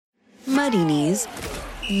Muddy Knees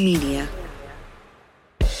Media.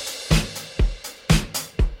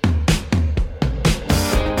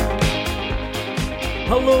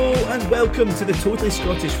 Hello and welcome to the Totally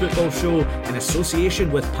Scottish Football Show in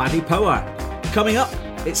association with Paddy Power. Coming up,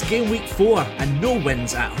 it's game week 4 and no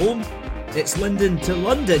wins at home. It's London to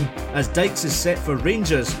London as Dykes is set for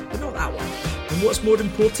Rangers, but not that one. And what's more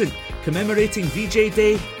important, commemorating VJ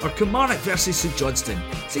Day or Kilmarnock versus St Johnstone?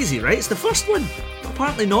 It's easy, right? It's the first one. But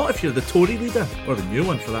apparently not if you're the Tory leader, or the new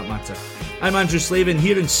one for that matter. I'm Andrew Slavin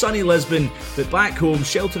here in sunny Lisbon, but back home,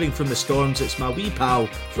 sheltering from the storms, it's my wee pal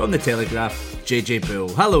from the Telegraph, JJ Bull.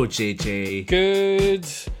 Hello, JJ. Good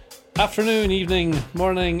afternoon, evening,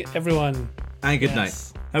 morning, everyone. And good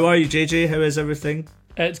night. How are you, JJ? How is everything?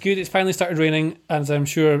 It's good. It's finally started raining, as I'm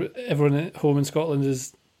sure everyone at home in Scotland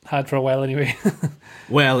has had for a while anyway.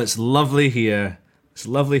 Well, it's lovely here. It's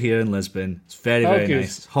lovely here in Lisbon. It's very, very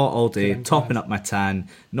nice. It's hot all day, topping up my tan.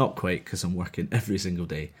 Not quite, because I'm working every single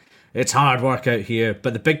day. It's hard work out here,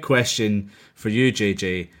 but the big question for you,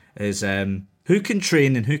 JJ, is who can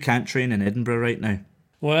train and who can't train in Edinburgh right now?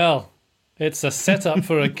 Well, it's a setup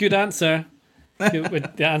for a good answer.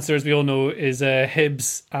 The answer, as we all know, is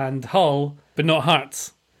Hibs and Hull, but not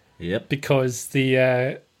Hearts. Yep. Because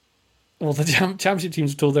the championship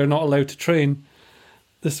teams are told they're not allowed to train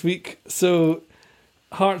this week. So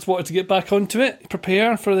Hearts wanted to get back onto it,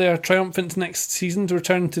 prepare for their triumphant next season to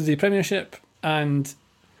return to the Premiership. And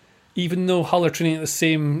even though Hull are training at the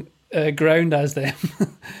same ground as them,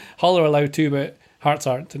 Hull are allowed to, but Hearts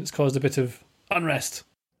aren't, and it's caused a bit of unrest.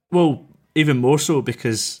 Well, even more so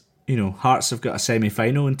because, you know, Hearts have got a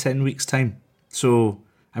semi-final in 10 weeks' time. So,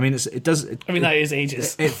 I mean, that is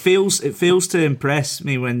ages. It fails to impress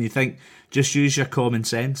me when you think, just use your common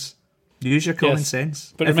sense. Use your common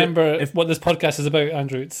sense. But remember what this podcast is about,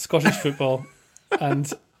 Andrew. It's Scottish football, and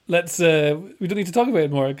let's we don't need to talk about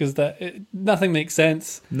it more because nothing makes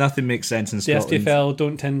sense. Nothing makes sense in Scotland. The SPFL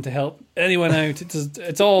don't tend to help anyone out.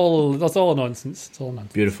 That's all nonsense. It's all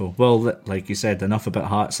nonsense. Beautiful. Well, like you said, enough about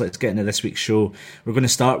Hearts. Let's get into this week's show. We're going to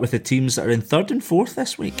start with the teams that are in 3rd and 4th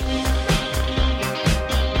this week.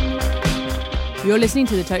 You're listening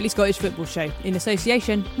to the Totally Scottish Football Show in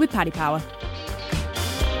association with Paddy Power.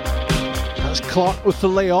 That's Clark with the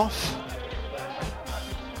layoff.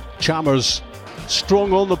 Chalmers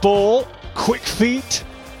strong on the ball, quick feet.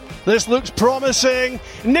 This looks promising.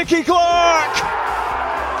 Nicky Clark!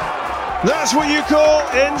 That's what you call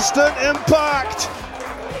instant impact.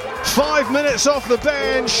 5 minutes off the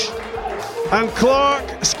bench, and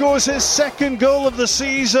Clark scores his 2nd goal of the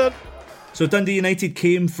season. So Dundee United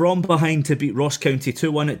came from behind to beat Ross County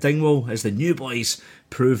 2-1 at Dingwall as the new boys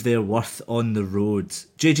prove their worth on the road.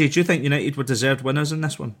 JJ, do you think United were deserved winners in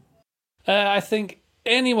this one? I think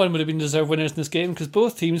anyone would have been deserved winners in this game because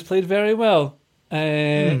both teams played very well.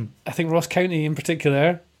 I think Ross County in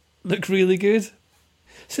particular looked really good.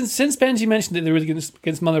 Since Benji mentioned that they were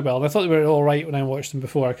against Motherwell, and I thought they were all right when I watched them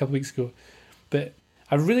before a couple of weeks ago, but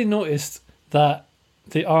I really noticed that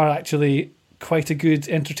they are actually quite a good,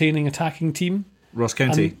 entertaining, attacking team. Ross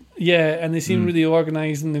County? And they seem really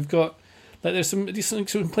organised, and they've got there's some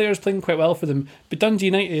players playing quite well for them. But Dundee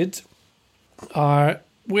United are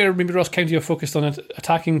where maybe Ross County are focused on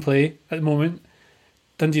attacking play at the moment.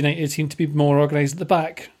 Dundee United seem to be more organised at the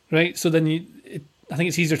back, right? So then I think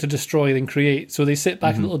it's easier to destroy than create. So they sit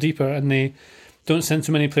back a little deeper and they don't send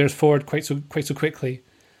so many players forward quite so quickly.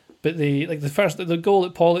 But the goal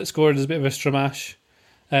that Paulett scored is a bit of a stramash.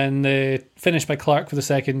 And the finish by Clark for the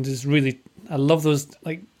second is really... I love those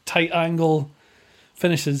tight angle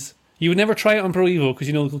finishes. You would never try it on Pro Evo because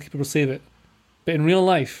you know the goalkeeper will save it. But in real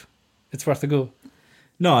life, it's worth a go.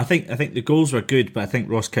 No, I think the goals were good, but I think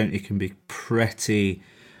Ross County can be pretty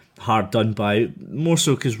hard done by. More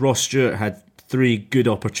so because Ross Stewart had 3 good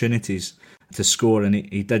opportunities to score and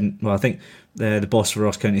he didn't. Well, I think the boss for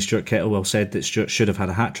Ross County, Stuart Kettlewell, said that Stewart should have had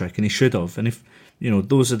a hat-trick, and he should have. And if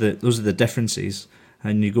those are the differences...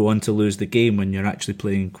 And you go on to lose the game when you're actually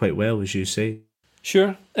playing quite well, as you say.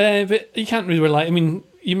 Sure, but you can't really rely. I mean,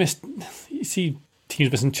 you see teams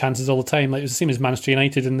missing chances all the time. Like it was the same as Manchester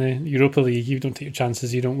United in the Europa League. You don't take your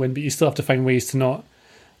chances, you don't win, but you still have to find ways to not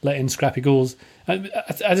let in scrappy goals. I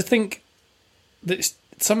just think that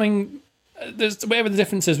something. There's whatever the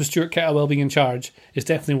difference is with Stuart Kettlewell being in charge, it's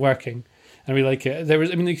definitely working, and we like it. They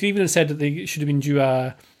could even have said that they should have been due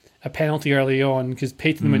a penalty early on because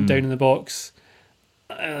Payton went down in the box.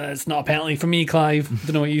 It's not a penalty for me, Clive.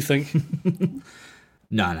 Don't know what you think.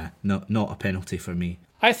 No, not a penalty for me.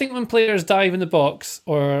 I think when players dive in the box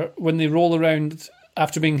or when they roll around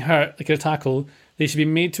after being hurt, like a tackle, they should be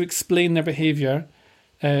made to explain their behaviour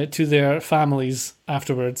to their families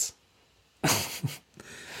afterwards.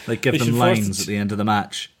 Like give They them should lines force- at the end of the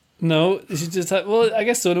match. No, they should just have, well, I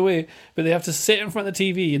guess so in a way, but they have to sit in front of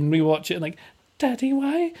the TV and rewatch it and like, Daddy,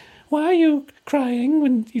 why are you crying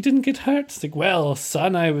when you didn't get hurt? It's like, well,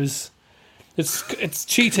 son, it's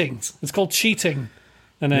cheating. It's called cheating.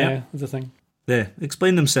 And Yep. the thing. Yeah,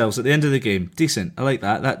 explain themselves at the end of the game. Decent. I like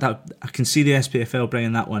that. That I can see the SPFL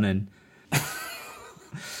bringing that one in.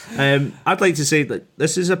 I'd like to say that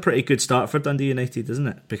this is a pretty good start for Dundee United, isn't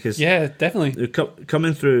it? Because Yeah, definitely. they're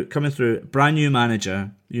coming through, brand new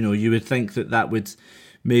manager. You know, you would think that would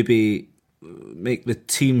maybe make the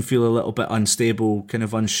team feel a little bit unstable, kind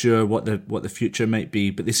of unsure what the future might be.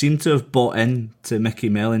 But they seem to have bought in to Mickey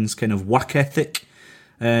Mellon's kind of work ethic,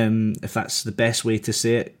 if that's the best way to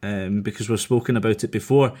say it. Because we've spoken about it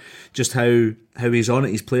before, just how he's on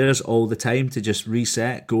at his players all the time to just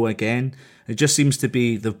reset, go again. It just seems to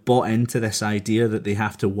be they've bought into this idea that they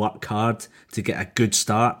have to work hard to get a good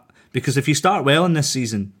start. Because if you start well in this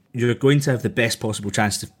season, you're going to have the best possible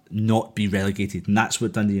chance to not be relegated. And that's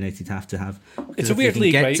what Dundee United have to have. It's a weird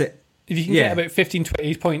league, right? If you can get about 15,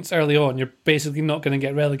 20 points early on, you're basically not going to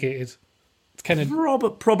get relegated. It's kind of...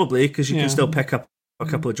 Probably, because you can still pick up a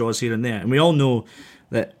couple of draws here and there. And we all know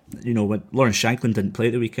that, you know, when Lawrence Shanklin didn't play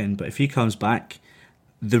at the weekend, but if he comes back,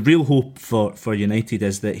 the real hope for United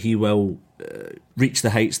is that he will reach the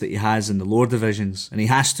heights that he has in the lower divisions. And he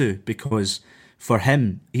has to, because for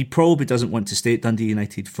him, he probably doesn't want to stay at Dundee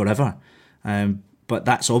United forever. But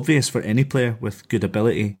that's obvious for any player with good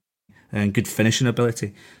ability and good finishing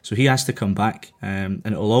ability. So he has to come back, and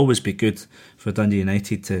it'll always be good for Dundee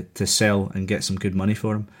United to sell and get some good money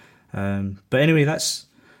for him. But anyway, that's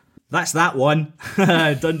that one.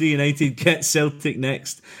 Dundee United get Celtic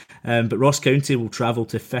next, but Ross County will travel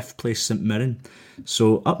to 5th place St Mirren.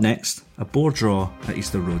 So up next, a Boar draw at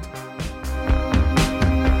Easter Road.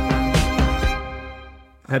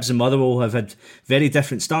 Hibs and Motherwell have had very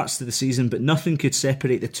different starts to the season, but nothing could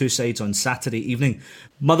separate the two sides on Saturday evening.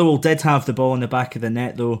 Motherwell did have the ball in the back of the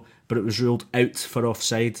net though, but it was ruled out for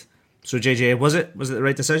offside. So JJ, was it the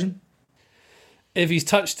right decision? If he's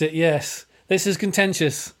touched it, yes. This is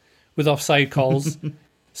contentious with offside calls.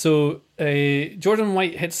 So Jordan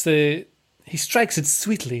White he strikes it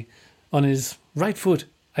sweetly on his right foot,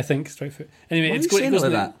 I think. It's right foot. Anyway, Why it's are you saying it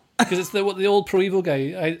like that? Because it's the old Pro Evo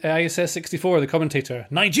guy, ISS 64, the commentator.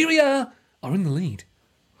 Nigeria are in the lead.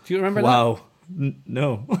 Do you remember that? Wow.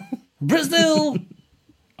 No. Brazil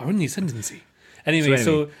are in the ascendancy. Anyway,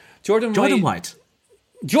 so Jordan White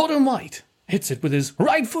hits it with his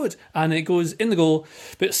right foot and it goes in the goal,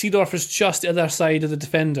 but Seedorfer's just the other side of the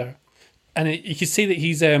defender. And you can see that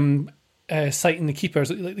he's sighting the keeper,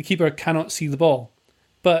 so the keeper cannot see the ball.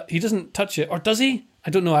 But he doesn't touch it, or does he? I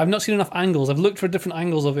don't know. I've not seen enough angles. I've looked for different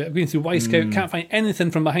angles of it. I've been through Wisecout, can't find anything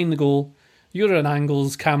from behind the goal. You're an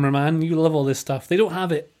angles cameraman. You love all this stuff. They don't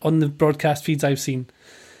have it on the broadcast feeds I've seen.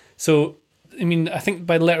 So, I mean, I think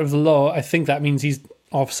by the letter of the law, I think that means he's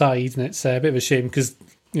offside, and it's a bit of a shame because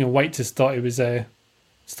White just thought it was in.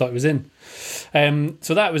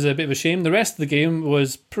 So that was a bit of a shame. The rest of the game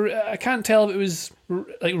was I can't tell if it was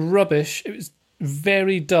like rubbish. It was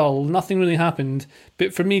very dull. Nothing really happened.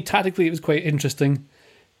 But for me, tactically, it was quite interesting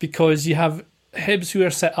because you have Hibs who are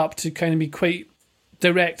set up to kind of be quite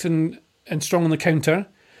direct and strong on the counter.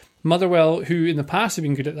 Motherwell, who in the past have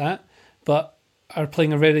been good at that, but are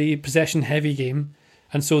playing a very possession-heavy game.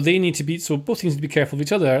 And so they need to be... So both teams need to be careful of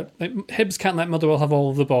each other. Like, Hibs can't let Motherwell have all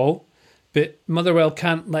of the ball, but Motherwell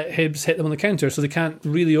can't let Hibs hit them on the counter, so they can't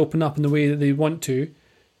really open up in the way that they want to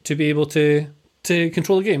be able to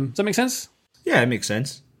control the game. Does that make sense? Yeah, it makes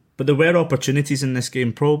sense. But there were opportunities in this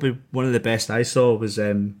game. Probably one of the best I saw was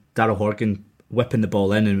Darrell Horgan whipping the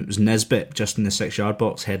ball in, and it was Nisbet just in the 6-yard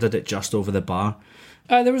box, headed it just over the bar.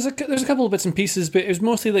 There's a couple of bits and pieces, but it was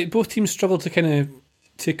mostly like both teams struggled to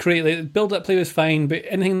create. Like, build-up play was fine, but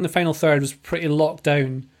anything in the final third was pretty locked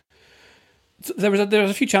down. So there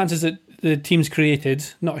was a few chances that the teams created,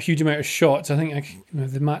 not a huge amount of shots. I think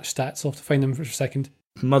the match stats, I'll have to find them for a second.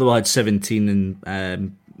 Motherwell had 17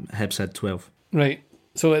 and Hibs had 12. Right.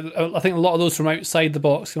 So I think a lot of those from outside the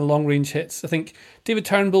box, long-range hits. I think David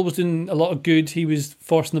Turnbull was doing a lot of good. He was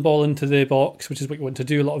forcing the ball into the box, which is what you want to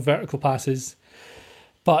do, a lot of vertical passes.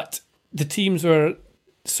 But the teams were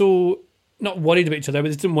so not worried about each other, but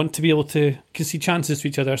they didn't want to be able to concede chances to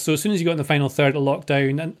each other. So as soon as you got in the final third, it locked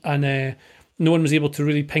down, and no one was able to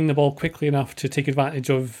really ping the ball quickly enough to take advantage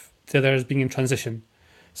of the others being in transition.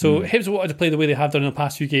 So Hibs wanted to play the way they have done in the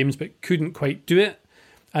past few games, but couldn't quite do it.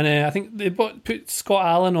 And I think they put Scott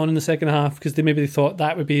Allen on in the second half because they thought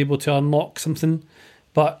that would be able to unlock something,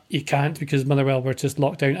 but you can't because Motherwell were just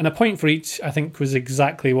locked down. And a point for each, I think, was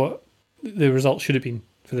exactly what the result should have been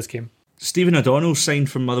for this game. Stephen O'Donnell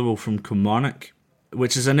signed from Motherwell from Kilmarnock,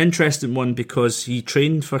 which is an interesting one because he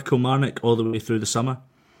trained for Kilmarnock all the way through the summer,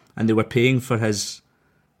 and they were paying for his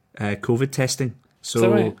COVID testing. So, is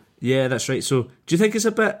that right? Yeah, that's right. So, do you think it's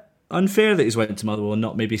a bit unfair that he's went to Motherwell and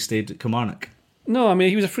not maybe stayed at Kilmarnock? No, I mean,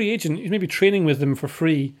 he was a free agent. He's maybe training with them for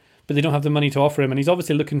free, but they don't have the money to offer him. And he's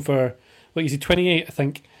obviously looking for, what is he, 28, I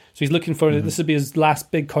think. So he's looking for, this would be his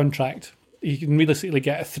last big contract. He can realistically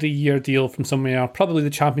get a 3-year deal from somewhere, probably the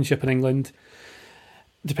Championship in England,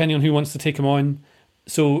 depending on who wants to take him on.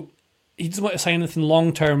 So he doesn't want to sign anything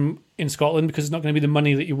long-term in Scotland because it's not going to be the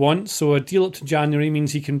money that he wants. So a deal up to January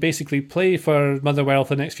means he can basically play for Motherwell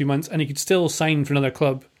for the next few months, and he could still sign for another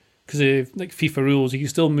club because of like FIFA rules. He can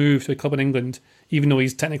still move to a club in England, even though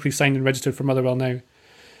he's technically signed and registered for Motherwell now,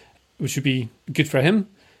 which would be good for him.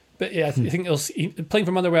 But yeah, I think playing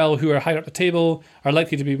for Motherwell, who are higher up the table, are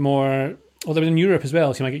likely to be more... Well, they're in Europe as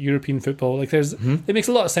well, so you might get European football. Like it makes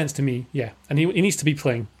a lot of sense to me, yeah. And he needs to be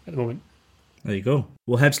playing at the moment. There you go.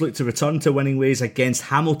 Well, Hibs look to return to winning ways against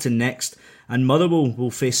Hamilton next, and Motherwell will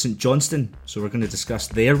face St Johnstone, so we're going to discuss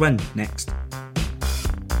their win next.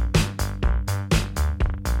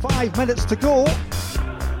 5 minutes to go.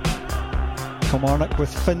 Kilmarnock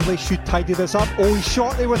with Finlay should tidy this up. Oh, he's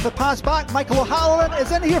shortly with the pass back. Michael O'Halloran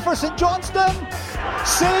is in here for St Johnstone.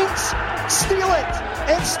 Saints steal it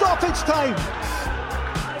in stoppage time.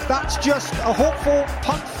 That's just a hopeful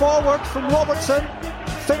punt forward from Robertson.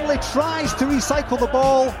 Finlay tries to recycle the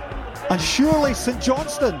ball, and surely St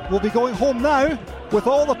Johnstone will be going home now with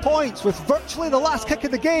all the points, with virtually the last kick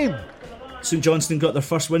of the game. St Johnstone got their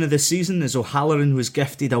first win of the season as O'Halloran was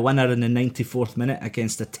gifted a winner in the 94th minute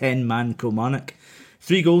against a 10-man Kilmarnock.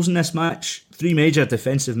 3 goals in this match, 3 major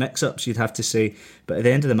defensive mix-ups, you'd have to say. But at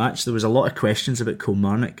the end of the match, there was a lot of questions about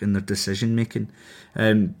Kilmarnock and their decision-making.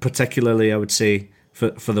 Particularly, I would say,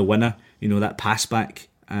 for the winner, that pass back.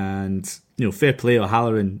 And, fair play,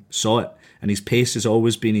 O'Halloran saw it. And his pace has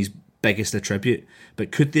always been his biggest attribute.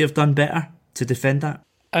 But could they have done better to defend that?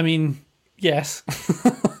 I mean, yes.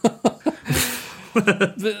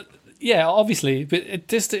 But, yeah, obviously. But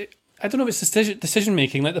I don't know if it's decision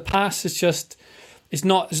making. Like the pass is just... It's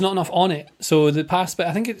not enough on it. So the pass, but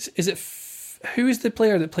I think who is the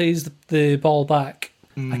player that plays the ball back?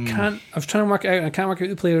 I was trying to work it out, and I can't work out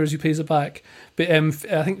the player who plays it back. But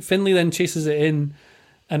I think Finlay then chases it in,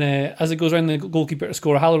 and as it goes around the goalkeeper to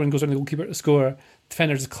score, Halloran goes around the goalkeeper to score.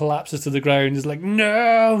 Defender just collapses to the ground. Is like,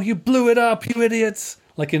 no, you blew it up, you idiots!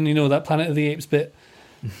 Like in that Planet of the Apes bit,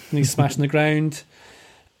 and he's smashing the ground.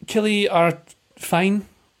 Killie are fine.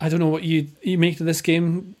 I don't know what you make of this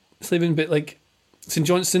game, Slaven, but like. St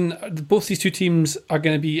Johnstone, both these two teams are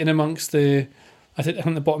going to be in amongst I think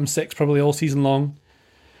the bottom 6 probably all season long.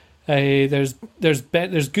 There's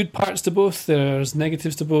good parts to both. There's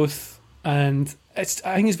negatives to both, and I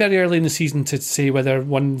think it's very early in the season to say whether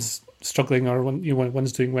one's struggling or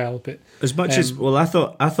one's doing well. But as much as I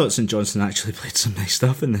thought St Johnstone actually played some nice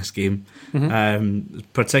stuff in this game,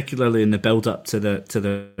 particularly in the build up to the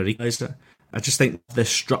equaliser. I just think the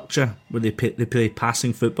structure where they play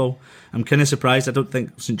passing football, I'm kind of surprised. I don't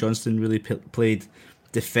think St Johnstone really played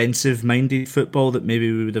defensive-minded football that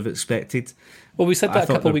maybe we would have expected. Well, we said that a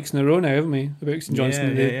couple of weeks in a row now, haven't we, about St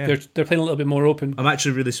Johnstone? Yeah. They're playing a little bit more open. I'm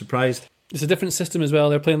actually really surprised. It's a different system as well.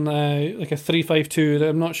 They're playing like a 3-5-2.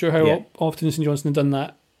 I'm not sure how often St Johnstone have done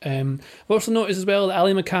that. I've also noticed as well that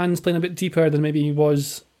Ali McCann's playing a bit deeper than maybe he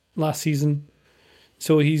was last season.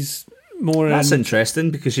 So he's... That's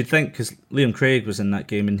interesting because you'd think because Liam Craig was in that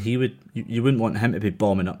game and you wouldn't want him to be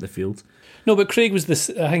bombing up the field. No, but Craig was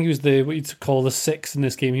I think he was what you'd call the 6 in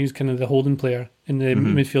this game. He was kind of the holding player in the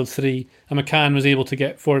midfield 3, and McCann was able to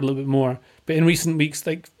get forward a little bit more. But in recent weeks,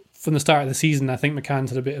 like from the start of the season, I think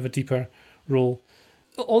McCann's had a bit of a deeper role.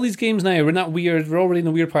 All these games now, we're already in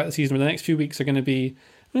the weird part of the season where the next few weeks are going to be,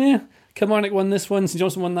 Kilmarnock won this one, St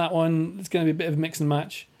Johnstone won that one. It's going to be a bit of a mix and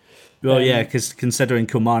match. Well, yeah, because considering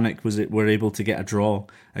Kilmarnock were able to get a draw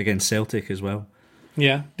against Celtic as well.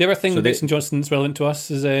 Yeah, the other thing about St Johnstone that's relevant to us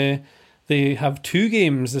is they have 2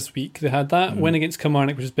 games this week. They had that win against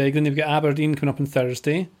Kilmarnock, which is big. Then they've got Aberdeen coming up on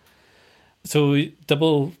Thursday. So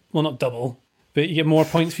not double, but you get more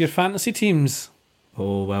points for your fantasy teams.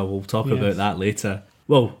 Oh, well, we'll talk about that later.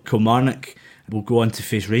 Well, Kilmarnock will go on to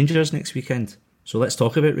face Rangers next weekend. So let's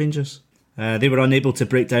talk about Rangers. They were unable to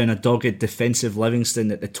break down a dogged defensive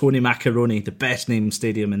Livingston at the Tony Macaroni, the best named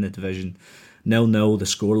stadium in the division. 0-0 the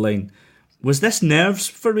scoreline. Was this nerves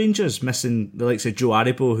for Rangers, missing the likes of Joe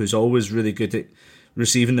Aribo, who's always really good at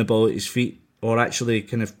receiving the ball at his feet, or actually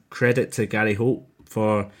kind of credit to Gary Holt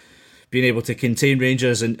for being able to contain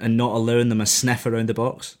Rangers and not allowing them a sniff around the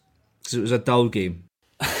box? Because it was a dull game.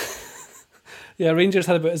 Yeah, Rangers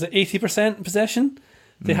had about 80% possession.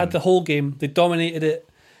 They had the whole game. They dominated it.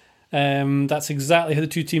 That's exactly how the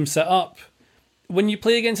two teams set up. When you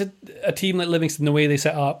play against a team like Livingston, the way they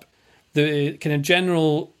set up, the kind of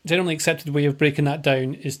generally accepted way of breaking that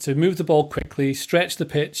down is to move the ball quickly, stretch the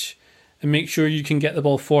pitch, and make sure you can get the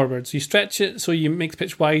ball forward. So you stretch it so you make the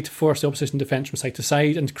pitch wide to force the opposition defence from side to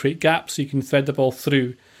side and to create gaps so you can thread the ball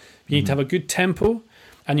through. You need to have a good tempo,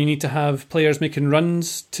 and you need to have players making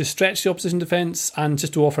runs to stretch the opposition defence and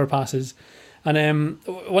just to offer passes. And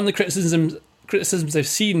one of the criticisms I've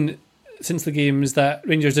seen since the game is that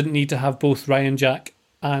Rangers didn't need to have both Ryan Jack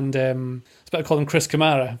and it's better to call him Chris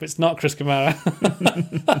Kamara, but it's not Chris Kamara.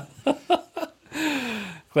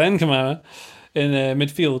 Glenn Kamara in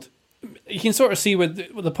midfield. You can sort of see what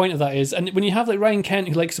the point of that is. And when you have like Ryan Kent,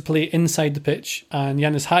 who likes to play inside the pitch, and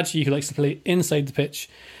Yanis Hadji, who likes to play inside the pitch,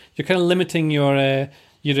 you're kind of limiting the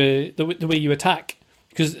way you attack,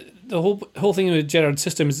 because the whole thing with Gerrard's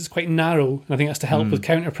system is it's quite narrow, and I think that's to help with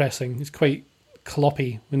counter pressing. It's quite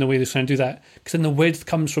cloppy in the way they're trying to do that, because then the width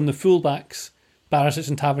comes from the fullbacks, Barisic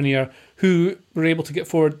and Tavernier, who were able to get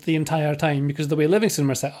forward the entire time because of the way Livingston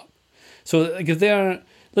were set up. So like if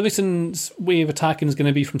Livingston's way of attacking is going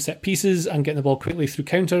to be from set pieces and getting the ball quickly through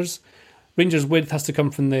counters, Rangers' width has to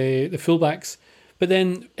come from the fullbacks. But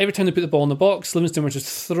then every time they put the ball in the box, Livingston were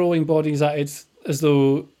just throwing bodies at it as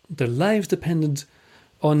though their lives depended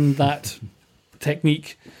on that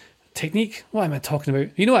technique. Technique? What am I talking about?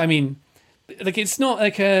 You know what I mean? Like, it's not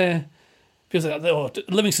like feels like,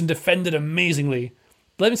 Livingston defended amazingly.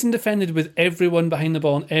 Livingston defended with everyone behind the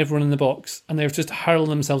ball and everyone in the box, and they're just hurling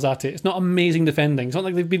themselves at it. It's not amazing defending. It's not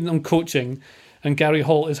like they've been on coaching and Gary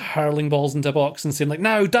Holt is hurling balls into a box and saying, like,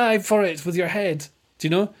 now dive for it with your head. Do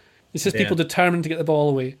you know? It's just people determined to get the ball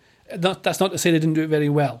away. That's not to say they didn't do it very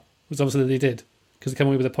well, because obviously they did, because they come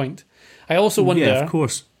away with a point. I also wonder of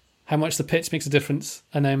course, how much the pitch makes a difference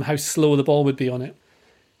and how slow the ball would be on it.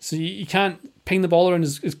 So you can't ping the ball around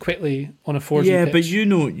as quickly on a 4G pitch. Yeah, but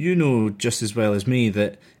you know just as well as me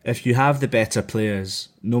that if you have the better players,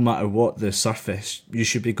 no matter what the surface, you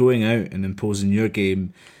should be going out and imposing your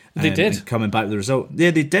game. They did. And coming back with the result.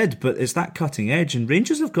 Yeah, they did, but it's that cutting edge, and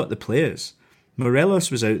Rangers have got the players. Morelos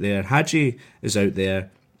was out there, Hadji is out there,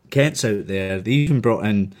 Kent's out there. They even brought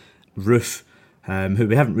in Roof, who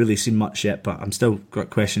we haven't really seen much yet, but I'm still got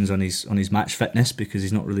questions on his match fitness because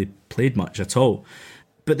he's not really played much at all.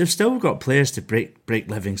 But they've still got players to break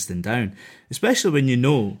Livingston down, especially when you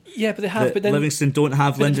know but they have. But then Livingston don't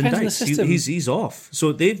have Lyndon Dykes. He's off,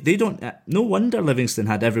 so they don't. No wonder Livingston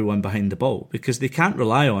had everyone behind the ball, because they can't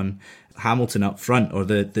rely on Hamilton up front or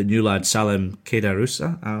the new lad Salim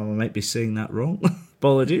Kedarusa. I might be saying that wrong.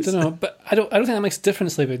 Apologies. I don't know, but I don't think that makes a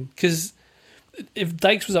difference, Livingston, because if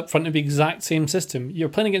Dykes was up front, it'd be the exact same system. You're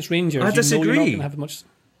playing against Rangers. I disagree. You're not going to have much.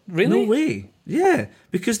 Really? No way. Yeah,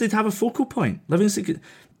 because they'd have a focal point. Livingston,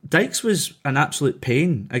 Dykes was an absolute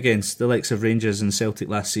pain against the likes of Rangers and Celtic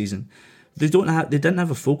last season. They didn't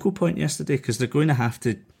have a focal point yesterday, because they're going to have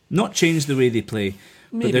to not change the way they play,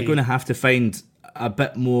 but they're going to have to find a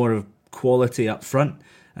bit more of quality up front.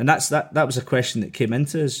 And that was a question that came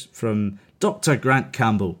into us from Dr. Grant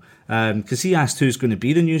Campbell, because he asked who's going to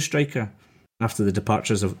be the new striker after the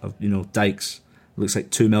departures of Dykes. Looks like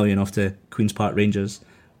 $2 million off to Queen's Park Rangers,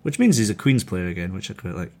 which means he's a Queen's player again, which I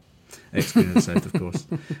quite like. Ex-Queen of the South, of course.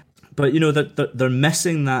 But they're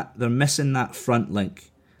missing that. They're missing that front link,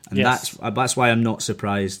 and that's why I'm not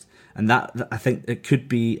surprised. And that I think it could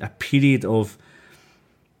be a period of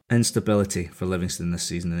instability for Livingston this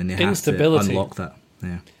season, and they have to unlock that.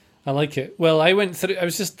 Yeah, I like it. Well, I went through. I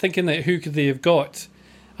was just thinking that who could they have got,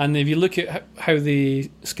 and if you look at how they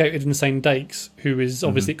scouted and signed Dykes, who is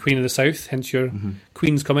obviously Queen of the South, hence your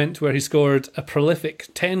Queen's comment, where he scored a prolific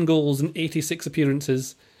 10 goals in 86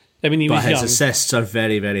 appearances. I mean, but his young. Assists are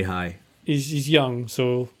very, very high. He's young,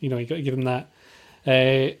 so you got to give him that.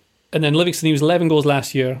 And then Livingston, he was 11 goals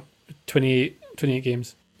last year, 28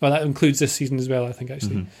 games. Well, that includes this season as well, I think,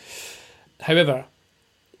 actually. However,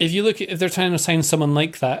 if they're trying to sign someone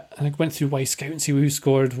like that, and I went through Scout and see who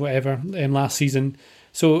scored whatever last season.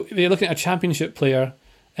 So if you're looking at a championship player,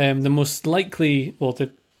 the most likely,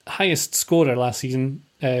 the highest scorer last season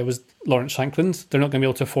was Lawrence Shankland. They're not going to be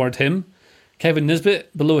able to afford him. Kevin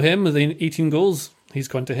Nisbet, below him with 18 goals. He's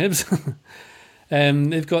gone to Hibs.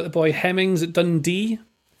 They've got the boy Hemmings at Dundee.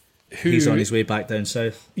 He's on his way back down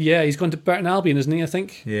south. Yeah, he's gone to Burton Albion, isn't he, I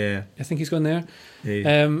think? Yeah. I think he's gone there.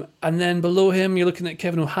 Yeah. And then below him, you're looking at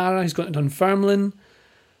Kevin O'Hara. He's gone to Dunfermline.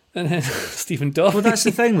 And then Stephen Duffy. Well, that's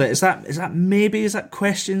the thing. Is that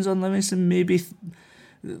questions on Livingston? Maybe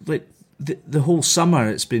like the whole summer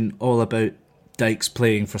it's been all about Dykes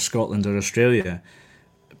playing for Scotland or Australia.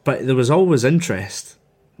 but there was always interest.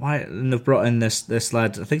 Why? And they've brought in this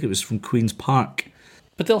lad. I think it was from Queen's Park.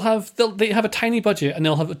 But they have a tiny budget, and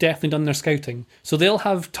they'll have definitely done their scouting. So they'll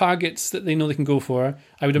have targets that they know they can go for.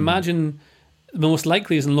 I would imagine the most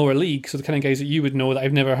likely is in lower league, so the kind of guys that you would know that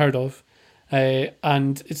I've never heard of.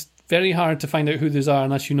 And it's very hard to find out who those are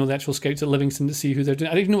unless you know the actual scouts at Livingston to see who they're doing.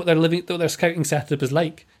 I don't even know what their scouting setup is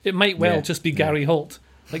like. It might well just be Gary Holt,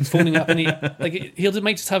 like phoning up, and he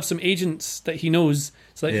might just have some agents that he knows.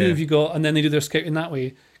 It's like, who have you got? And then they do their scouting that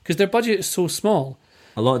way because their budget is so small.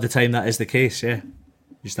 A lot of the time, that is the case. Yeah,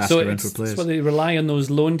 just ask around for players. So they rely on those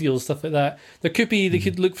loan deals, stuff like that. There could be they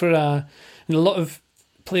could look for a lot of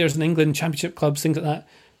players in England, Championship clubs, things like that,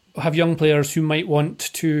 have young players who might want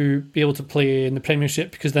to be able to play in the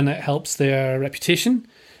Premiership because then it helps their reputation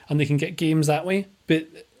and they can get games that way. But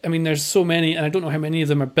I mean, there's so many, and I don't know how many of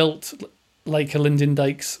them are built like a Lyndon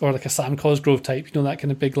Dykes or like a Sam Cosgrove type, that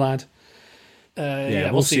kind of big lad.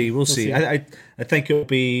 We'll see. I think it'll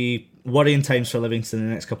be worrying times for Livingston in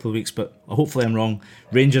the next couple of weeks, but hopefully I'm wrong.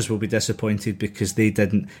 Rangers will be disappointed because they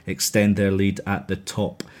didn't extend their lead at the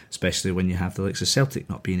top, especially when you have the likes of Celtic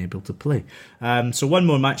not being able to play. So one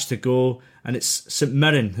more match to go, and it's St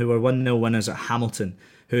Mirren, who were 1-0 winners at Hamilton,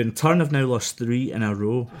 who in turn have now lost 3 in a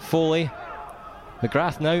row. Foley,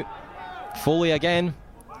 McGrath now, Foley again.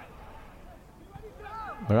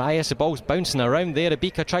 Marias, the ball's bouncing around there.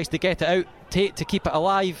 Abika tries to get it out. Tate to keep it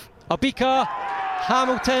alive. Abika,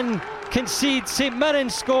 Hamilton concedes. St Mirren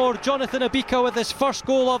score. Jonathan Abika with his first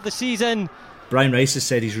goal of the season. Brian Rice has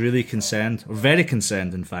said he's really concerned, or very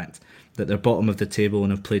concerned in fact, that they're bottom of the table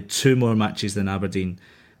and have played 2 more matches than Aberdeen,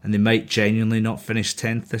 and they might genuinely not finish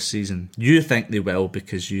 10th this season. You think they will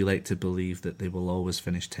because you like to believe that they will always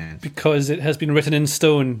finish 10th. Because it has been written in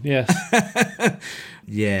stone, yes.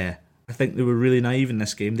 Yeah. I think they were really naive in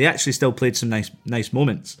this game. They actually still played some nice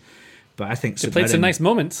moments, but I think they played some nice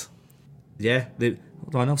moments. Yeah,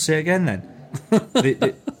 hold on, I'll say it again then.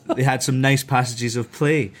 they had some nice passages of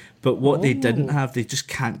play, but what they didn't have, they just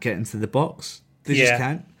can't get into the box. They just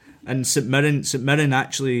can't. And St Mirren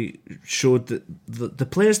actually showed that the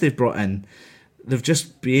players they've brought in, they've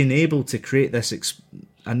just been able to create this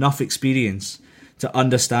enough experience to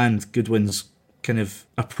understand Goodwin's kind of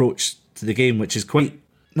approach to the game, which is quite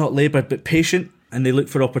not laboured but patient, and they look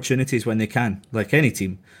for opportunities when they can, like any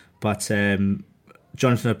team. But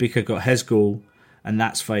Jonathan Abika got his goal, and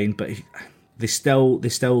that's fine, but they still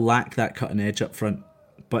lack that cutting edge up front.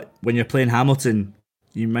 But when you're playing Hamilton,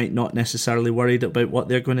 you might not necessarily worried about what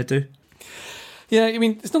they're going to do. Yeah, I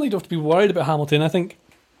mean, it's not like you don't have to be worried about Hamilton. I think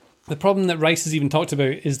the problem that Rice has even talked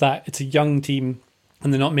about is that it's a young team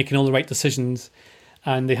and they're not making all the right decisions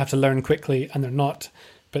and they have to learn quickly, and they're not.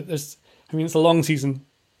 But it's a long season,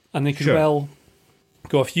 and they could well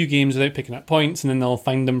go a few games without picking up points, and then they'll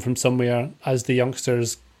find them from somewhere as the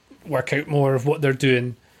youngsters work out more of what they're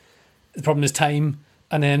doing. The problem is time.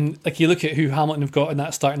 And then, like, you look at who Hamilton have got in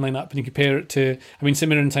that starting lineup, and you compare it to, St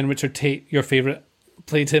Mirren signed Richard Tate, your favourite,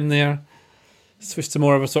 played him there. Switched to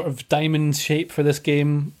more of a sort of diamond shape for this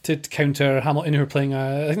game to counter Hamilton, who are playing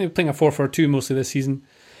I think they're playing a 4-4-2 mostly this season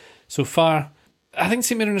so far. I think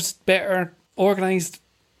St Mirren is better organised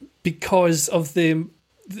because of the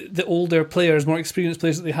older players, more experienced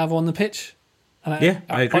players that they have on the pitch. And I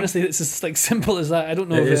agree. Honestly, it's just like simple as that. I don't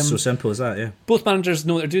know. It is so simple as that. Yeah. Both managers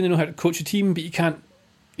know what they're doing. They know how to coach a team, but you can't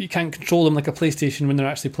control them like a PlayStation when they're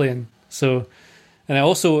actually playing. So, and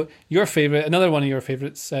also another one of your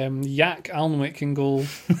favourites, Jack Alnwick in goal.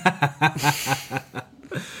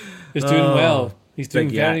 He's doing well. He's doing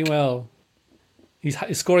very well. He's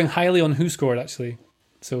scoring highly on Who Scored, actually.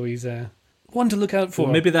 So he's one to look out for.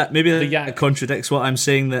 Well, maybe that contradicts what I'm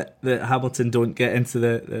saying, that Hamilton don't get into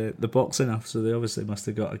the box enough. So they obviously must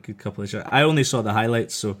have got a good couple of shots. I only saw the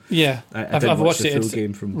highlights, so yeah, I've watched the full it.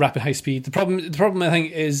 Game from rapid high speed. The problem I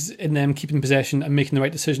think is in them keeping possession and making the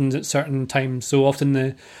right decisions at certain times. So often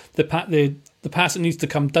the pass that needs to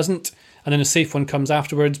come doesn't, and then a safe one comes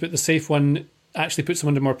afterwards. But the safe one actually puts them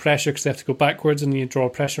under more pressure because they have to go backwards, and you draw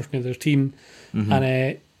pressure from the other team. Mm-hmm.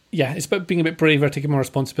 And it's about being a bit braver, taking more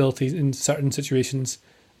responsibilities in certain situations.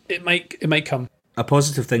 It might come. A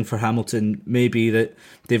positive thing for Hamilton may be that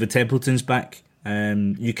David Templeton's back.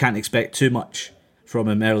 You can't expect too much from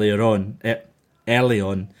him early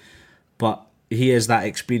on, but he is that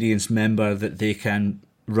experienced member that they can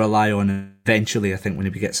rely on eventually, I think, when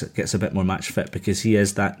he gets a bit more match fit, because he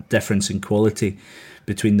is that difference in quality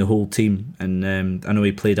between the whole team. And I know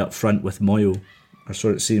he played up front with Moyo, or so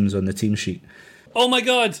it seems on the team sheet. Oh my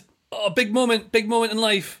God! Oh, big moment in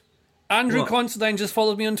life. Andrew Considine just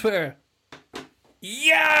followed me on Twitter.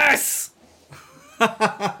 Yes!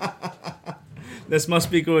 This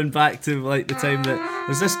must be going back to like the time that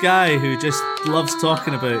there's this guy who just loves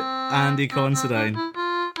talking about Andy Considine.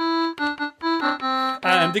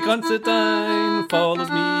 Andy Considine follows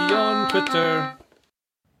me on Twitter.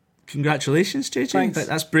 Congratulations, JJ. Thanks.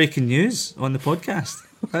 That's breaking news on the podcast.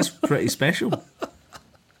 That's pretty special.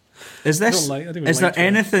 Is this? Is there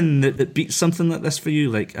anything that beats something like this for you?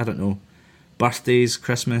 Like, I don't know, birthdays,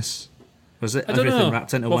 Christmas. Was it everything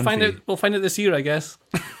wrapped into one thing? We'll find out this year, I guess.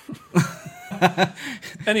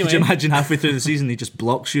 Anyway, could you imagine halfway through the season he just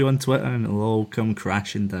blocks you on Twitter and it'll all come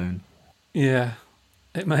crashing down? Yeah,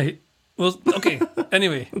 it might. Well, okay.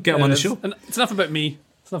 Anyway, we'll get him on the show. It's enough about me.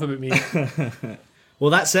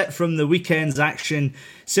 Well, that's it from the weekend's action.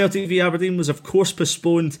 Celtic v Aberdeen was of course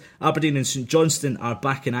postponed. Aberdeen and St Johnstone are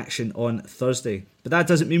back in action on Thursday. But that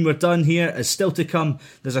doesn't mean we're done here, as still to come,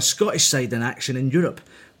 there's a Scottish side in action in Europe.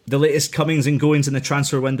 The latest comings and goings in the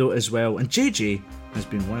transfer window as well. And JJ has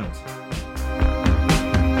been wild.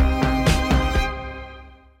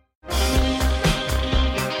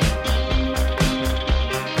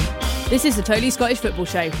 This is the Totally Scottish Football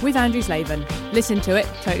Show with Andrew Slaven. Listen to it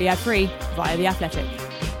totally ad-free via The Athletic.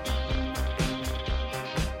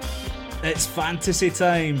 It's fantasy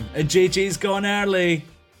time and JJ's gone early.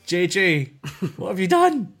 JJ, what have you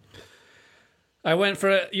done? I went for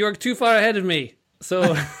it. You were too far ahead of me.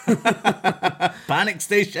 So panic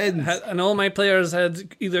stations. And all my players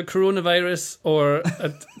had either coronavirus or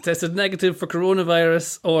tested negative for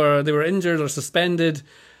coronavirus, or they were injured or suspended.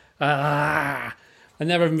 I've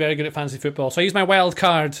never been very good at fantasy football. So I used my wild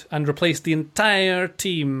card and replaced the entire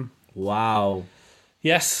team. Wow.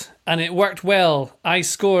 Yes, and it worked well. I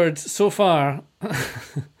scored so far.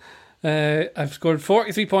 I've scored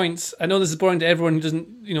 43 points. I know this is boring to everyone who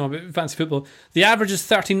doesn't, about fantasy football. The average is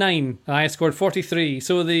 39, and I scored 43.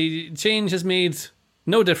 So the change has made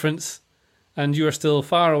no difference, and you are still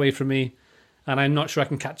far away from me, and I'm not sure I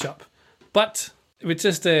can catch up. But we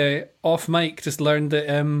just off mic just learned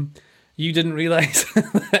that you didn't realise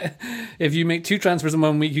that if you make 2 transfers in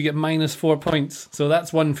 1 week, you get -4 points. So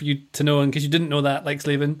that's one for you to know, in case you didn't know that, like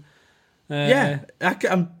Slaven.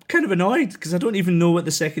 I'm kind of annoyed because I don't even know what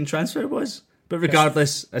the second transfer was. But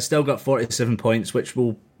regardless, I still got 47 points, which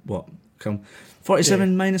will, come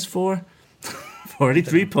 47 -4?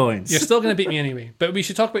 43 points. You're still going to beat me anyway. But we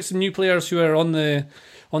should talk about some new players who are on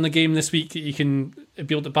the game this week that you can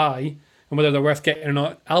be able to buy and whether they're worth getting or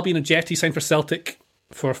not. Albion Ajeti signed for Celtic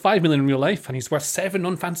for 5 million in real life, and he's worth 7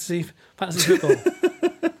 on fantasy football.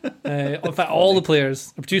 In fact, all the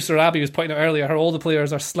players, our producer Abby was pointing out earlier, all the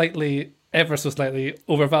players are ever so slightly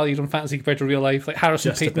overvalued on fantasy compared to real life. Like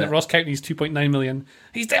Harrison Payton at Ross County is 2.9 million.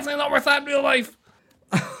 He's definitely not worth that in real life.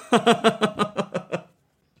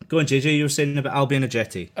 Go on, JJ, you were saying about Albion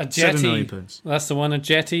Ajeti. £7 million. That's the one.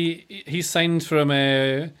 Ajeti, he's signed from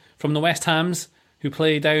the West Hams, who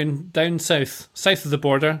play down south of the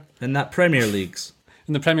border. In that Premier Leagues.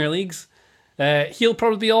 In the Premier Leagues. He'll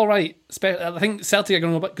probably be all right. I think Celtic are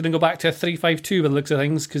going to go back to a 3-5-2 by the looks of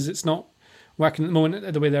things, because it's not working at the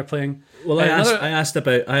moment the way they're playing. Well, I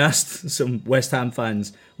asked some West Ham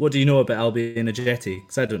fans, what do you know about Albion Ajeti?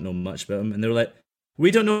 Because I don't know much about him, and they were like,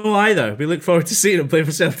 we don't know either. We look forward to seeing him play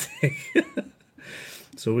for Celtic.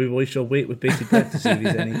 So we shall wait with bated breath to see if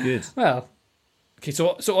he's any good. Well, okay. So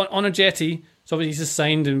on Ajeti, so obviously he's just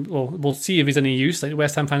signed, and we'll see if he's any use. Like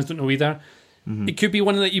West Ham fans don't know either. Mm-hmm. It could be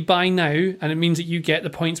one that you buy now, and it means that you get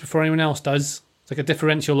the points before anyone else does. It's like a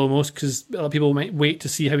differential almost, because a lot of people might wait to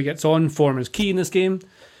see how he gets on. Form is key in this game.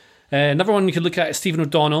 Another one you could look at is Stephen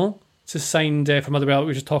O'Donnell. It's just signed for Motherwell, we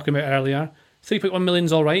were just talking about earlier. 3.1 million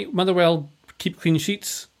is all right. Motherwell keep clean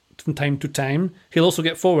sheets from time to time. He'll also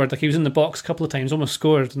get forward. Like he was in the box a couple of times, almost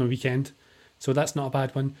scored on the weekend. So that's not a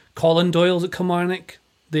bad one. Colin Doyle's at Kilmarnock.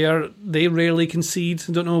 They rarely concede.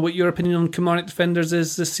 I don't know what your opinion on Kilmarnock defenders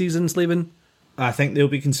is this season, Slaven. I think they'll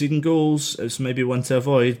be conceding goals. It's maybe one to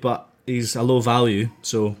avoid, but he's a low value,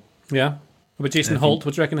 so... Yeah. What about Jason Holt?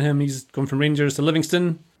 What do you reckon of him? He's gone from Rangers to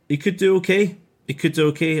Livingston. He could do okay.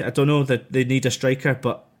 I don't know that they need a striker,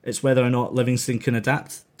 but it's whether or not Livingston can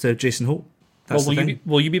adapt to Jason Holt. That's the thing.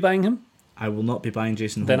 Will you be buying him? I will not be buying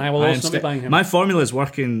Jason Holt. Then I will also not be buying him. My formula is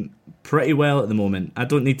working pretty well at the moment. I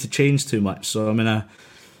don't need to change too much, so I'm in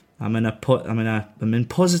a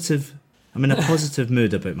positive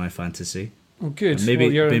mood about my fantasy. Oh, good. And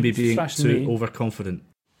maybe being too overconfident.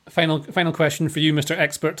 Final question for you, Mr.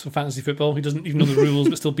 Expert of fantasy football, who doesn't even know the rules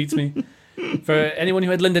but still beats me. For anyone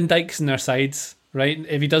who had Lyndon Dykes in their sides, right?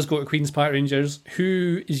 If he does go to Queen's Park Rangers,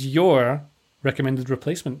 who is your recommended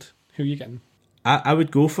replacement? Who are you getting? I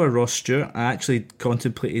would go for Ross Stewart. I actually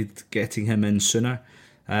contemplated getting him in sooner.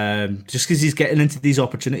 Just because he's getting into these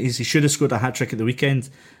opportunities. He should have scored a hat-trick at the weekend.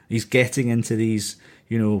 He's getting into these,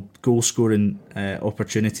 goal scoring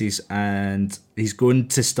opportunities, and he's going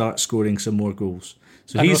to start scoring some more goals.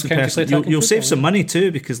 So and he's the person. You'll save some money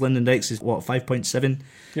too, because Lyndon Dykes is 5.7.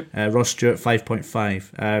 Yep. Ross Stewart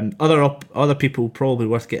 5.5. Other people probably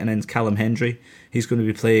worth getting in. Callum Hendry. He's going to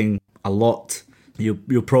be playing a lot.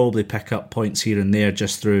 You'll probably pick up points here and there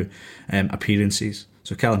just through appearances.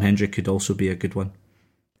 So Callum Hendry could also be a good one.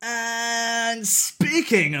 And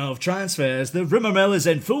speaking of transfers, the rumour mill is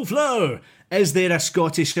in full flow. Is there a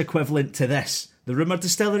Scottish equivalent to this? The Rumour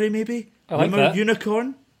Distillery, maybe? I like Rumour that.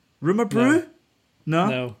 Unicorn? Rumour Brew?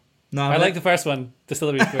 No. I like the first one.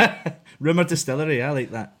 Distillery's great. Rumour Distillery, I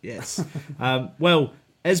like that, yes. Well,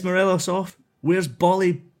 is Morelos off? Where's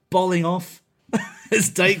Bolly balling off? Is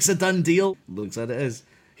Dykes a done deal? Looks like it is.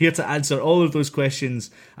 Here to answer all of those questions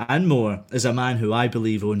and more is a man who I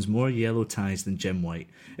believe owns more yellow ties than Jim White.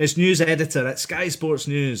 It's news editor at Sky Sports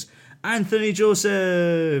News, Anthony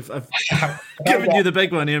Joseph. I've given you the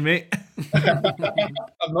big one here, mate.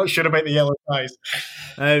 I'm not sure about the yellow ties.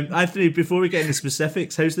 Anthony, before we get into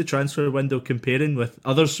specifics, how's the transfer window comparing with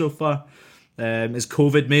others so far? Has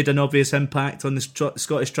COVID made an obvious impact on the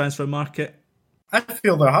Scottish transfer market? I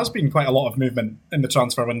feel there has been quite a lot of movement in the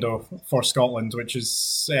transfer window for Scotland, which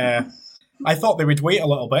is... I thought they would wait a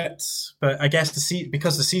little bit, but I guess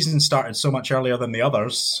because the season started so much earlier than the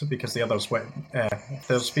others, because the others went,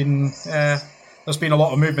 there's been a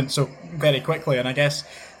lot of movement so very quickly, and I guess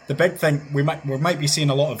the big thing we might be seeing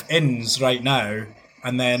a lot of ins right now,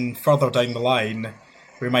 and then further down the line,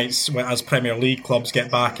 we might, as Premier League clubs get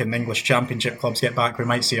back and English Championship clubs get back, we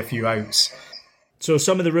might see a few outs. So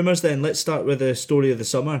some of the rumours then, let's start with the story of the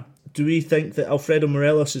summer. Do we think that Alfredo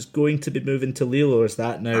Morelos is going to be moving to Lille, or is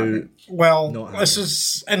that now this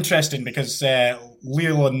is interesting because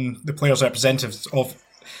Lille and the players' representatives have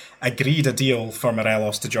agreed a deal for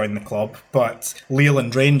Morelos to join the club, but Lille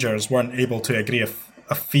and Rangers weren't able to agree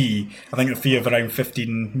a fee. I think a fee of around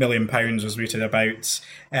 £15 million was mooted about.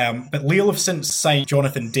 But Lille have since signed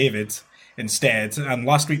Jonathan David instead, and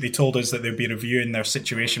last week they told us that they'd be reviewing their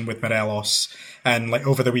situation with Morelos, and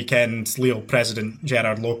over the weekend Lille president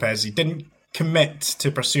Gerard Lopez, he didn't commit to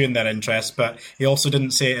pursuing their interest, but he also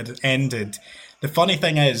didn't say it had ended. The funny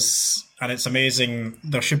thing is, and it's amazing,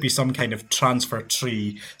 there should be some kind of transfer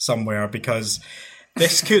tree somewhere, because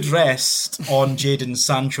this could rest on Jadon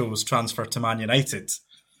Sancho's transfer to Man United.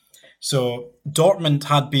 So Dortmund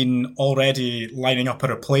had been already lining up a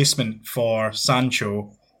replacement for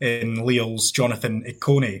Sancho in Lille's Jonathan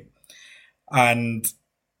Ikone. And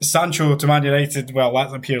Sancho to Man United, well,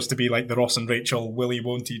 that appears to be like the Ross and Rachel Willy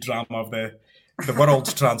Won't-He drama of the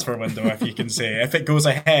world transfer window, if you can say. If it goes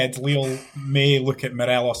ahead, Lille may look at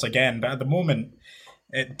Morelos again, but at the moment,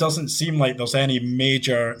 it doesn't seem like there's any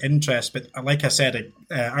major interest. But like I said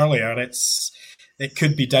earlier, it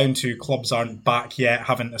could be down to clubs aren't back yet,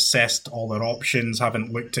 haven't assessed all their options,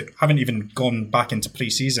 haven't even gone back into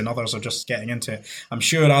pre-season. Others are just getting into it. I'm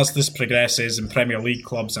sure as this progresses and Premier League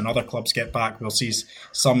clubs and other clubs get back, we'll see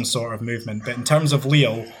some sort of movement. But in terms of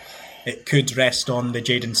Lille, it could rest on the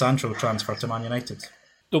Jadon Sancho transfer to Man United.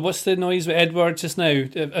 So what's the noise with Edward just now?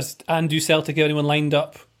 Do Celtic have anyone lined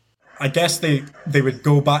up? I guess they would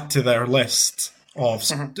go back to their list of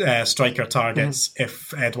striker targets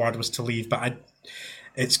if Edward was to leave, but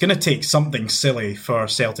it's going to take something silly for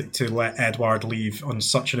Celtic to let Edward leave on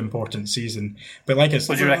such an important season. But like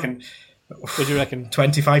what do you reckon?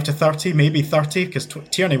 25 to 30, maybe 30, because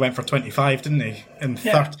Tierney went for 25, didn't he? And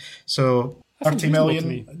 30, so 30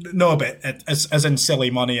 million. No, but as in silly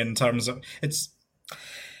money in terms of it's.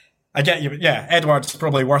 I get you, yeah. Edward's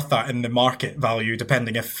probably worth that in the market value,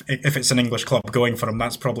 depending if it's an English club going for him.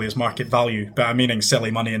 That's probably his market value. But I'm meaning silly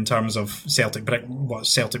money in terms of what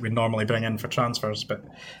Celtic would normally bring in for transfers. But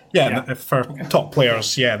yeah. For top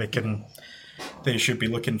players, they should be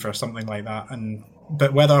looking for something like that.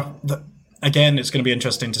 But again, it's going to be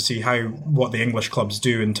interesting to see what the English clubs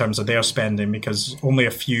do in terms of their spending, because only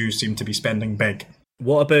a few seem to be spending big.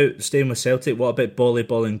 What about staying with Celtic? What about Bolly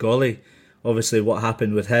Bolingoli? Obviously, what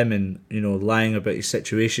happened with him and, lying about his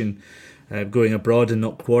situation, going abroad and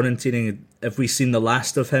not quarantining. Have we seen the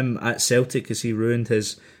last of him at Celtic? Has he ruined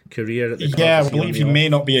his career at the club? Yeah, I believe he may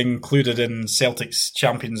not be included in Celtic's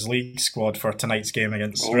Champions League squad for tonight's game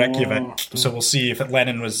against Reykjavik. So we'll see if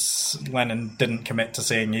Lennon didn't commit to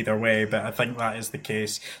saying either way, but I think that is the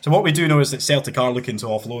case. So what we do know is that Celtic are looking to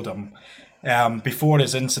offload him. Before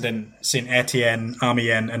his incident, St Etienne,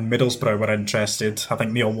 Amiens and Middlesbrough were interested. I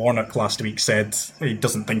think Neil Warnock last week said he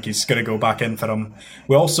doesn't think he's going to go back in for him.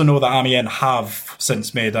 We also know that Amiens have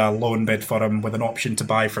since made a loan bid for him with an option to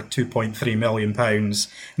buy for £2.3 million.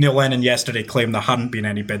 Neil Lennon yesterday claimed there hadn't been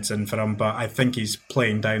any bids in for him, but I think he's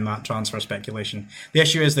playing down that transfer speculation. The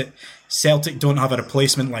issue is that Celtic don't have a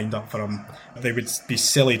replacement lined up for him. They would be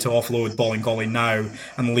silly to offload Bolingoli now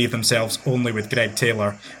and leave themselves only with Greg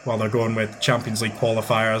Taylor while they're going with Champions League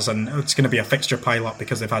qualifiers, and it's going to be a fixture pile-up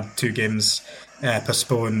because they've had 2 games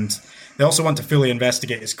postponed. They also want to fully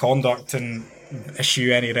investigate his conduct and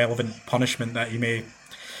issue any relevant punishment that he may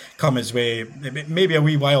come his way. It may be a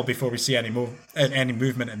wee while before we see any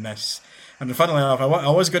movement in this. And funnily enough, I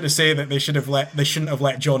was going to say that they shouldn't have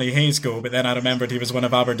let Johnny Hayes go, but then I remembered he was one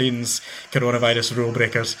of Aberdeen's coronavirus rule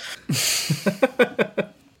breakers.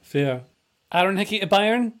 Fair. Aaron Hickey to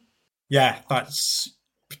Bayern? Yeah, that's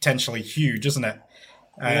potentially huge, isn't it?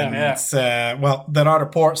 And, yeah. Well, there are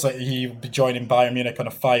reports that he'll be joining Bayern Munich on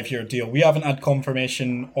a 5-year deal. We haven't had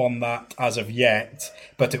confirmation on that as of yet,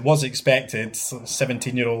 but it was expected.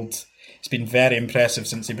 17-year-old, he's been very impressive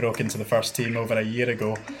since he broke into the first team over a year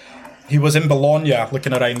ago. He was in Bologna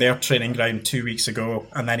looking around their training ground 2 weeks ago,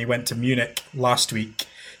 and then he went to Munich last week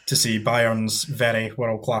to see Bayern's very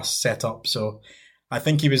world-class setup. So I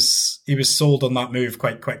think he was sold on that move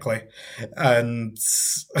quite quickly. And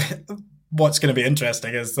what's going to be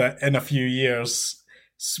interesting is that in a few years,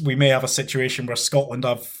 we may have a situation where Scotland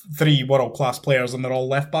have 3 world-class players and they're all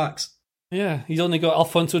left-backs. Yeah, he's only got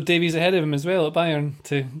Alphonso Davies ahead of him as well at Bayern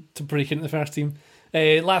to break into the first team.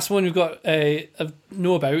 Last one we've got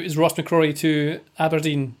know about is Ross McCrory to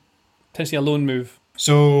Aberdeen, potentially a loan move.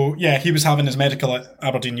 So, yeah, he was having his medical at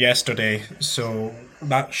Aberdeen yesterday, so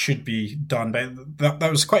that should be done. But that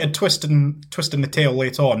was quite a twist in the tail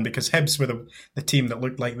late on, because Hibs were the team that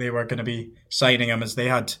looked like they were going to be signing him, as they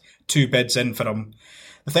had 2 bids in for him.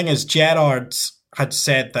 The thing is, Gerrard had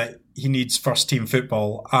said that he needs first-team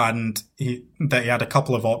football and that he had a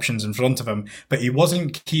couple of options in front of him, but he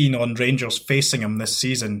wasn't keen on Rangers facing him this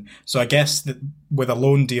season. So I guess that with a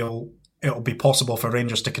loan deal, it'll be possible for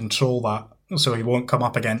Rangers to control that, so he won't come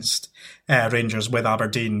up against Rangers with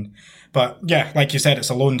Aberdeen. But yeah, like you said, it's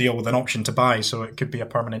a loan deal with an option to buy, so it could be a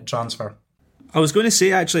permanent transfer. I was going to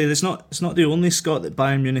say, actually, it's not the only Scot that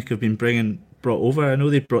Bayern Munich have been brought over. I know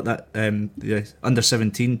they brought that the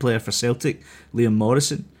under-17 player for Celtic, Liam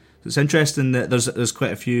Morrison. So it's interesting that there's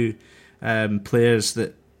quite a few players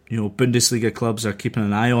that, you know, Bundesliga clubs are keeping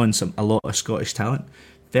an eye on. A lot of Scottish talent.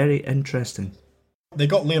 Very interesting. They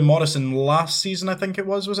got Liam Morrison last season, I think it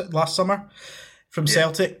was it last summer, from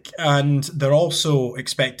Celtic, and they're also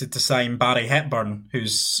expected to sign Barry Hepburn,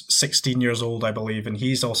 who's 16 years old, I believe, and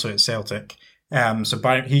he's also at Celtic.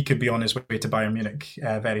 So he could be on his way to Bayern Munich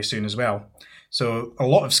very soon as well. So a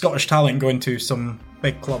lot of Scottish talent going to some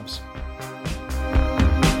big clubs.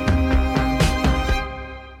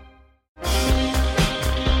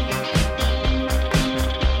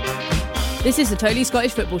 This is the Totally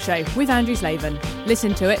Scottish Football Show with Andrew Slaven.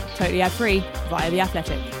 Listen to it totally ad-free via The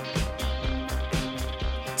Athletic.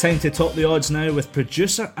 Time to top the odds now with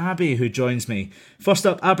producer Abby, who joins me. First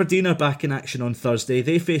up, Aberdeen are back in action on Thursday.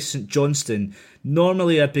 They face St Johnstone.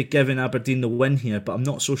 Normally I'd be giving Aberdeen the win here, but I'm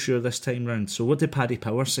not so sure this time round. So what did Paddy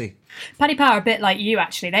Power say? Paddy Power, a bit like you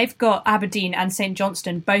actually. They've got Aberdeen and St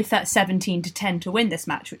Johnstone both at 17-10 to win this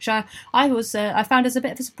match, which I found as a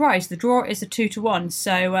bit of a surprise. The draw is a 2-1,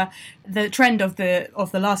 so the trend of the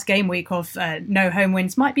last game week of no home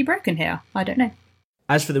wins might be broken here. I don't know.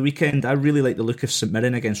 As for the weekend, I really like the look of St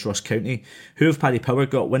Mirren against Ross County. Who have Paddy Power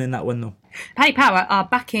got winning that one though? Paddy Power are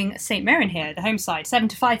backing St Mirren here, the home side,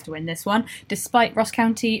 7-5 to win this one. Despite Ross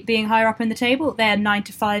County being higher up in the table, they're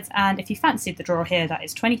 9-5, and if you fancied the draw here, that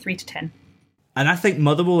is 23-10. And I think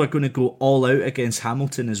Motherwell are going to go all out against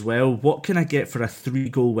Hamilton as well. What can I get for a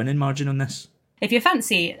 3-goal winning margin on this? If you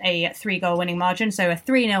fancy a 3-goal winning margin, so a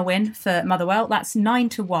 3-0 win for Motherwell, that's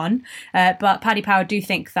 9-1. But Paddy Power do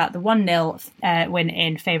think that the 1-0 win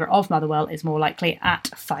in favour of Motherwell is more likely at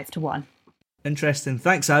 5-1. Interesting.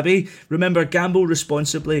 Thanks, Abby. Remember, gamble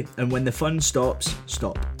responsibly, and when the fun stops,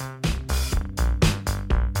 stop.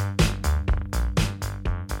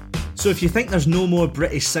 So if you think there's no more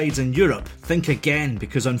British sides in Europe, think again,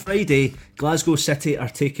 because on Friday, Glasgow City are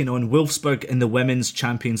taking on Wolfsburg in the Women's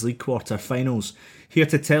Champions League quarter-finals. Here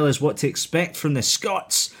to tell us what to expect from the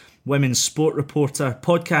Scots, women's sport reporter,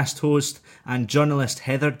 podcast host and journalist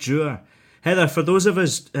Heather Dewar. Heather, for those of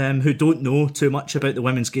us who don't know too much about the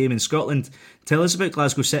women's game in Scotland, tell us about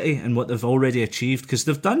Glasgow City and what they've already achieved, because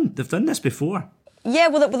they've done this before. Yeah,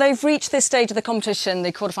 well, they've reached this stage of the competition,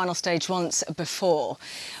 the quarterfinal stage, once before.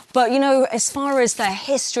 But, you know, as far as their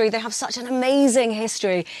history, they have such an amazing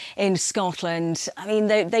history in Scotland. I mean,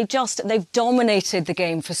 they've dominated the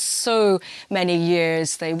game for so many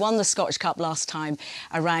years. They won the Scottish Cup last time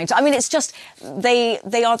around. I mean, it's just, they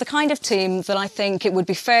are the kind of team that I think it would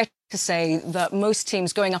be fair to say that most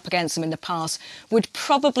teams going up against them in the past would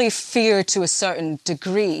probably fear to a certain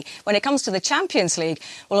degree. When it comes to the Champions League,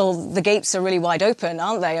 well, the gates are really wide open,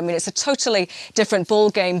 aren't they? I mean, it's a totally different ball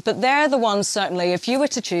game, but they're the ones, certainly, if you were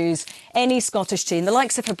to choose any Scottish team, the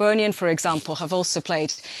likes of Hibernian, for example, have also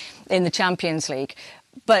played in the Champions League.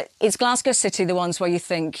 But it's Glasgow City, the ones where you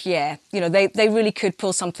think, yeah, you know, they really could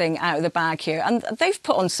pull something out of the bag here. And they've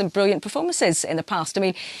put on some brilliant performances in the past. I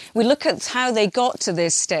mean, we look at how they got to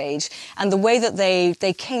this stage and the way that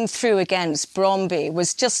they came through against Bromby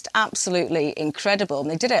was just absolutely incredible.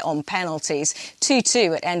 And they did it on penalties.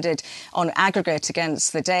 2-2, it ended on aggregate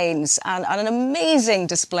against the Danes. And an amazing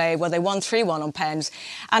display where they won 3-1 on pens.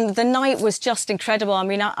 And the night was just incredible. I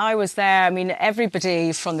mean, I was there. I mean,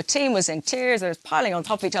 everybody from the team was in tears. They were piling on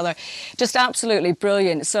top of each other. Just absolutely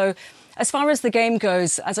brilliant. So as far as the game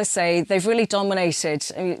goes, as I say, they've really dominated.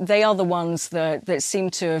 I mean, they are the ones that seem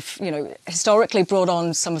to have, you know, historically brought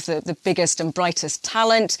on some of the biggest and brightest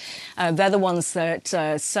talent. They're the ones that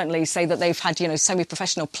certainly say that they've had, you know,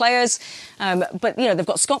 semi-professional players. But, you know, they've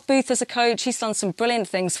got Scott Booth as a coach. He's done some brilliant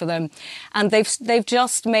things for them. And they've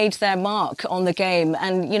just made their mark on the game.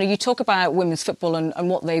 And, you know, you talk about women's football and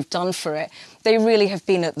what they've done for it. They really have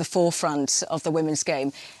been at the forefront of the women's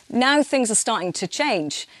game. Now things are starting to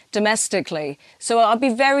change domestically. So I'll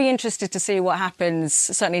be very interested to see what happens,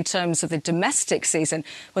 certainly in terms of the domestic season,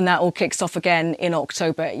 when that all kicks off again in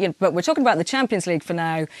October. You know, but we're talking about the Champions League for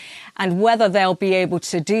now, and whether they'll be able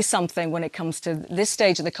to do something when it comes to this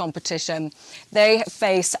stage of the competition. They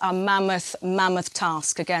face a mammoth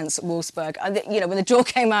task against Wolfsburg. You know, when the draw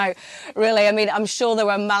came out, really, I mean, I'm sure there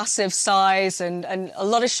were massive sighs and a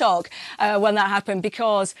lot of shock when that happened,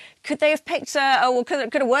 because could they have picked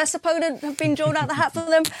could a worse opponent have been drawn out the hat for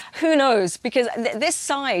them? Who knows? Because this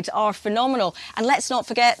side are phenomenal. And let's not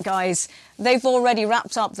forget, guys, they've already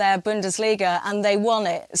wrapped up their Bundesliga and they won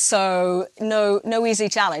it. So no easy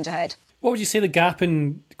challenge ahead. What would you say the gap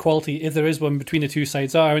in quality, if there is one, between the two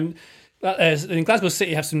sides are? I mean, Glasgow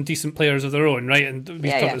City have some decent players of their own, right? And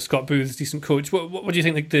we've talked about Scott Booth, decent coach. What do you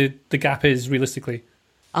think the gap is realistically?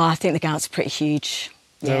 I think the gap's pretty huge.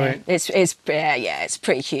 Is that right? It's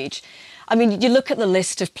pretty huge. I mean, you look at the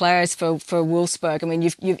list of players for Wolfsburg. I mean,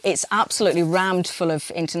 it's absolutely rammed full of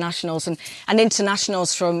internationals and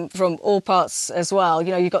internationals from all parts as well.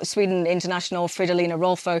 You know, you've got Sweden international Fridolina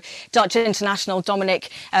Rolfo, Dutch international Dominic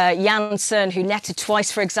Janssen, who netted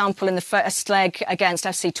twice, for example, in the first leg against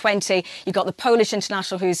FC20. You've got the Polish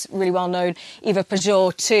international, who's really well known, Eva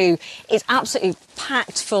Pajor too. It's absolutely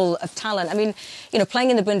packed full of talent. I mean, you know, playing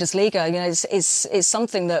in the Bundesliga, you know, is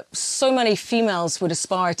something that so many females would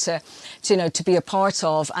aspire to be a part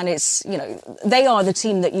of, and it's, you know, they are the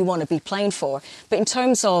team that you want to be playing for. But in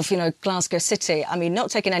terms of, you know, Glasgow City, I mean,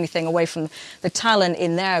 not taking anything away from the talent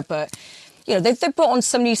in there, but you know, they've brought on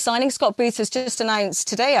some new signings. Scott Booth has just announced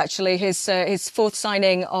today, actually, his fourth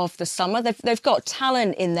signing of the summer. They've got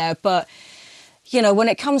talent in there, but you know, when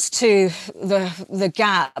it comes to the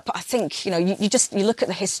gap, I think, you know, you look at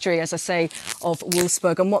the history, as I say, of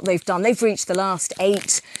Wolfsburg and what they've done. They've reached the last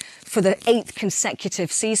 8 for the 8th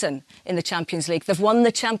consecutive season in the Champions League. They've won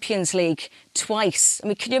the Champions League twice. I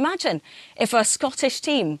mean, could you imagine if a Scottish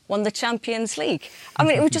team won the Champions League? I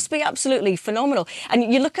mean, it would just be absolutely phenomenal.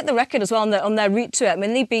 And you look at the record as well on their route to it. I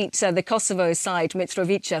mean, they beat the Kosovo side,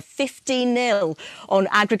 Mitrovica, 15-0 on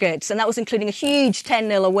aggregates, and that was including a huge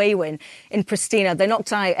 10-0 away win in Pristina. They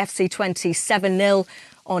knocked out FC20 7-0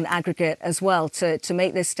 on aggregate as well to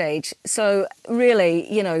make this stage. So really,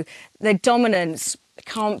 you know, their dominance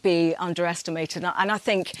can't be underestimated. And I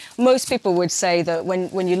think most people would say that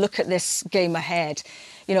when you look at this game ahead,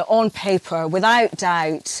 you know, on paper, without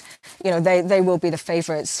doubt, you know, they will be the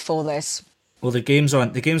favourites for this. Well, the game's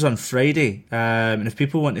on Friday, and if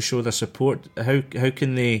people want to show their support, how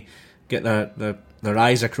can they get their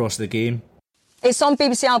eyes across the game? It's on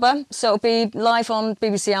BBC Alba, so it'll be live on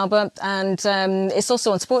BBC Alba, and it's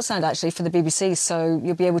also on Sportsound actually for the BBC, so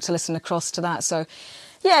you'll be able to listen across to that. So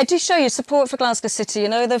yeah, do show your support for Glasgow City. You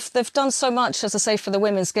know, they've done so much, as I say, for the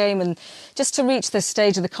women's game, and just to reach this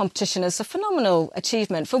stage of the competition is a phenomenal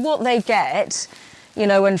achievement for what they get, you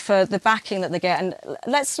know, and for the backing that they get. And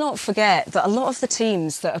let's not forget that a lot of the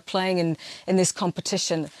teams that are playing in this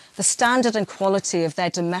competition, the standard and quality of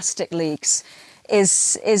their domestic leagues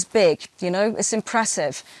is big, it's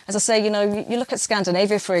impressive. As I say, you look at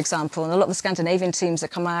Scandinavia, for example, and a lot of the Scandinavian teams that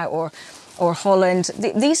come out, or Holland,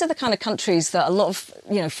 these are the kind of countries that a lot of,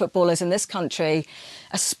 footballers in this country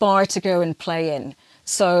aspire to go and play in.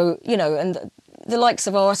 So, and the likes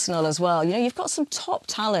of Arsenal as well, you've got some top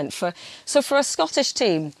talent. So for a Scottish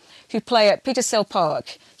team who play at Petershill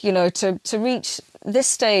Park, to reach this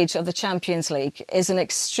stage of the Champions League is an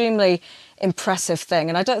extremely impressive thing.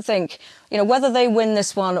 And I don't think, whether they win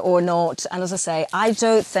this one or not, and as I say, I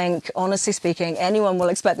don't think, honestly speaking, anyone will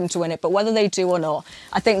expect them to win it, but whether they do or not,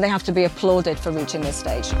 I think they have to be applauded for reaching this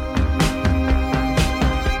stage.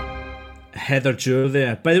 Heather Dewar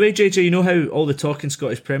there. By the way, JJ, you know how all the talk in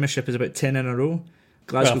Scottish Premiership is about 10 in a row?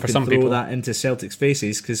 Glasgow can throw people that into Celtic's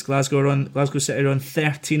faces because Glasgow City are on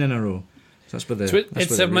 13 in a row. So that's where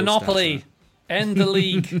it's a monopoly in the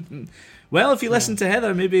league. Well, if you listen to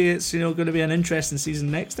Heather, maybe it's going to be an interesting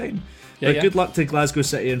season next time. But good luck to Glasgow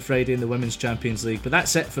City on Friday in the Women's Champions League. But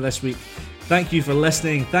that's it for this week. Thank you for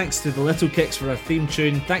listening. Thanks to the Little Kicks for our theme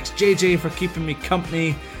tune. Thanks JJ for keeping me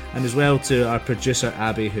company, and as well to our producer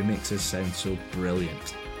Abby, who makes us sound so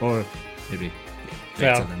brilliant. Or maybe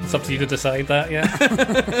well, it's up to you to decide that.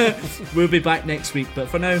 Yeah. We'll be back next week, but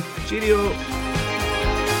for now, cheerio.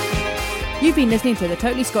 You've been listening to the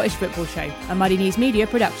Totally Scottish Football Show, a Muddy Knees Media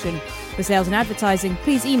production. For sales and advertising,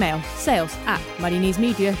 please email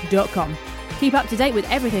sales@muddykneesmedia.com. Keep up to date with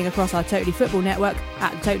everything across our Totally Football network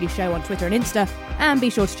at The Totally Show on Twitter and Insta, and be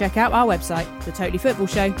sure to check out our website,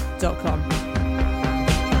 thetotallyfootballshow.com.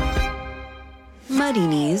 Muddy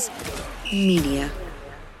Knees Media.